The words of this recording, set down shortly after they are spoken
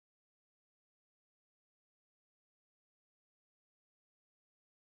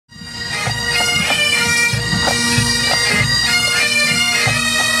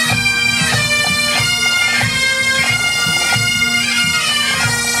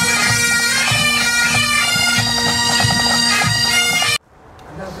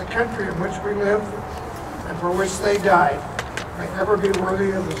lived and for which they died may ever be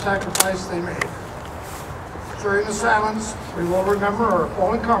worthy of the sacrifice they made. During the silence, we will remember our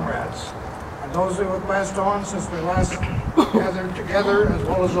fallen comrades and those who have passed on since we last gathered together, as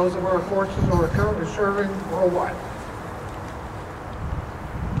well as those of our forces who are currently serving worldwide.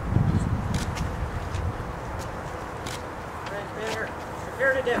 Transmitter,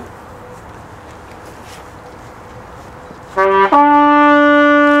 prepare to dim.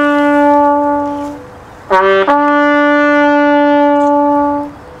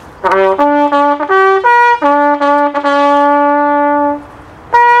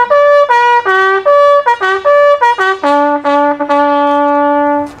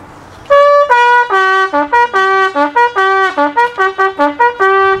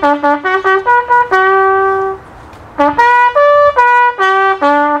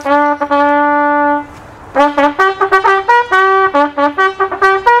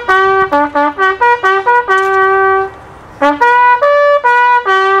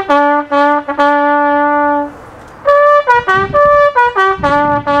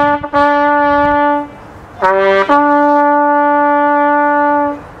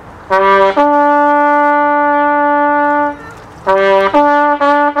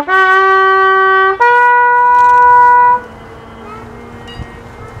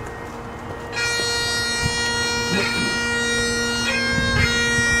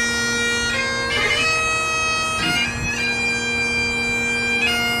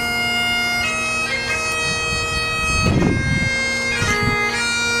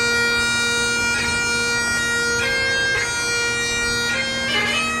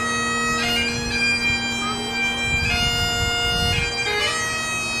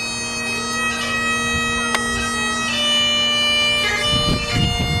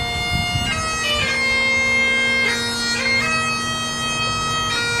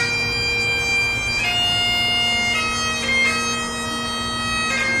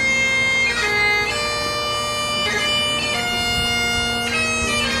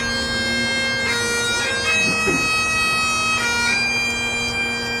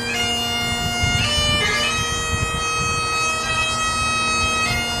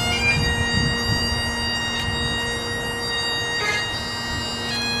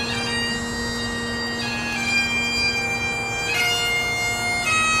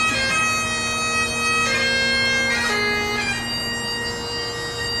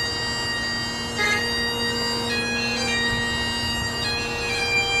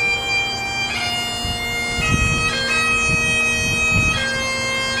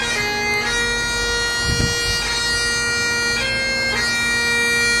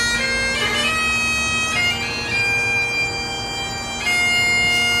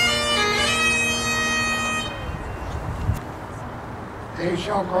 They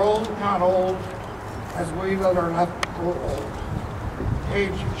shall grow not old, as we that are left grow old.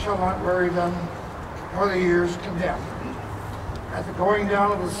 Age shall not weary them, nor the years condemn. At the going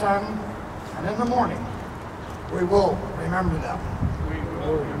down of the sun, and in the morning, we will remember them.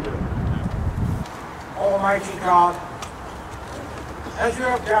 Almighty God, as you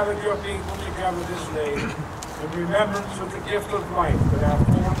have gathered your people together this day, in remembrance of the gift of life that our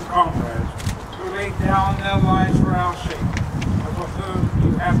fallen comrades who laid down their lives for our sake, and for whom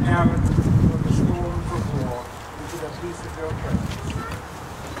you have gathered from the storms of war into the peace of your presence.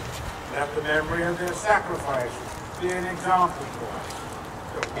 Let the memory of their sacrifice be an example to us,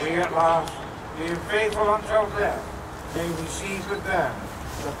 that we at last, being faithful until death, may receive with them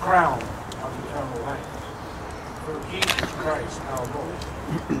the crown of eternal life. Through Jesus Christ our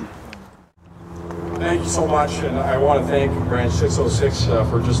Lord. Thank you so much, and I want to thank Branch 606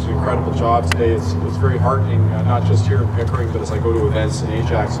 for just an incredible job today. It's very heartening, not just here in Pickering, but as I go to events in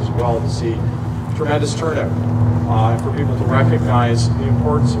Ajax as well, to see tremendous turnout and for people to recognize the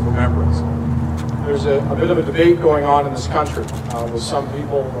importance of remembrance. There's a bit of a debate going on in this country with some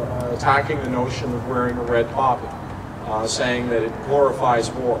people attacking the notion of wearing a red poppy, saying that it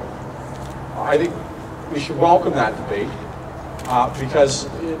glorifies war. I think we should welcome that debate because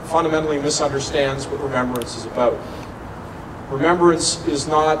it fundamentally misunderstands what remembrance is about. Remembrance is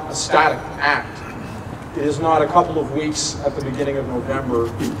not a static act. It is not a couple of weeks at the beginning of November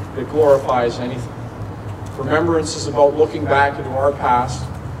that glorifies anything. Remembrance is about looking back into our past,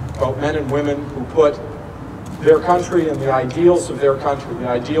 about men and women who put their country and the ideals of their country, the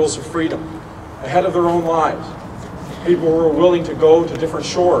ideals of freedom, ahead of their own lives. People who are willing to go to different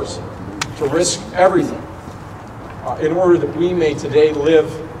shores, to risk everything, in order that we may today live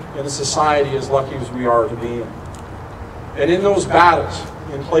in a society as lucky as we are to be in. And in those battles,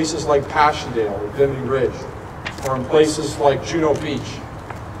 in places like Passchendaele or Vimy Ridge, or in places like Juno Beach,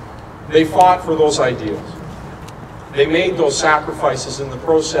 They fought for those ideals. They made those sacrifices. In the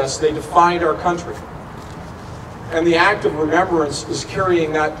process, they defined our country. And the act of remembrance is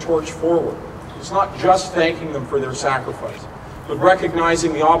carrying that torch forward. It's not just thanking them for their sacrifice, but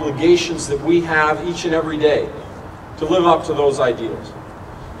recognizing the obligations that we have each and every day to live up to those ideals,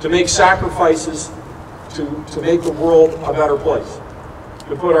 to make sacrifices to make the world a better place,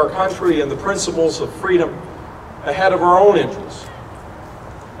 to put our country and the principles of freedom ahead of our own interests.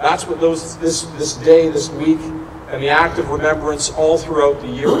 That's what this day, this week, and the act of remembrance all throughout the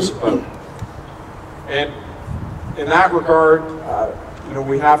year is about. And in that regard,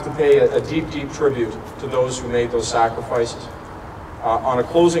 we have to pay a deep, deep tribute to those who made those sacrifices. On a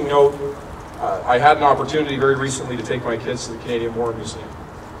closing note, I had an opportunity very recently to take my kids to the Canadian War Museum.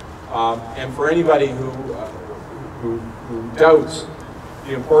 And for anybody who doubts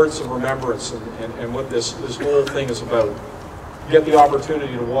the importance of remembrance and what this whole thing is about, get the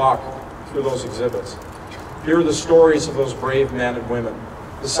opportunity to walk through those exhibits. Hear the stories of those brave men and women,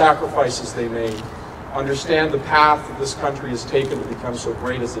 the sacrifices they made. Understand the path that this country has taken to become so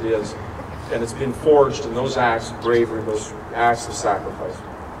great as it is, and it's been forged in those acts of bravery, those acts of sacrifice.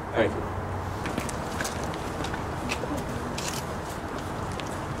 Thank you.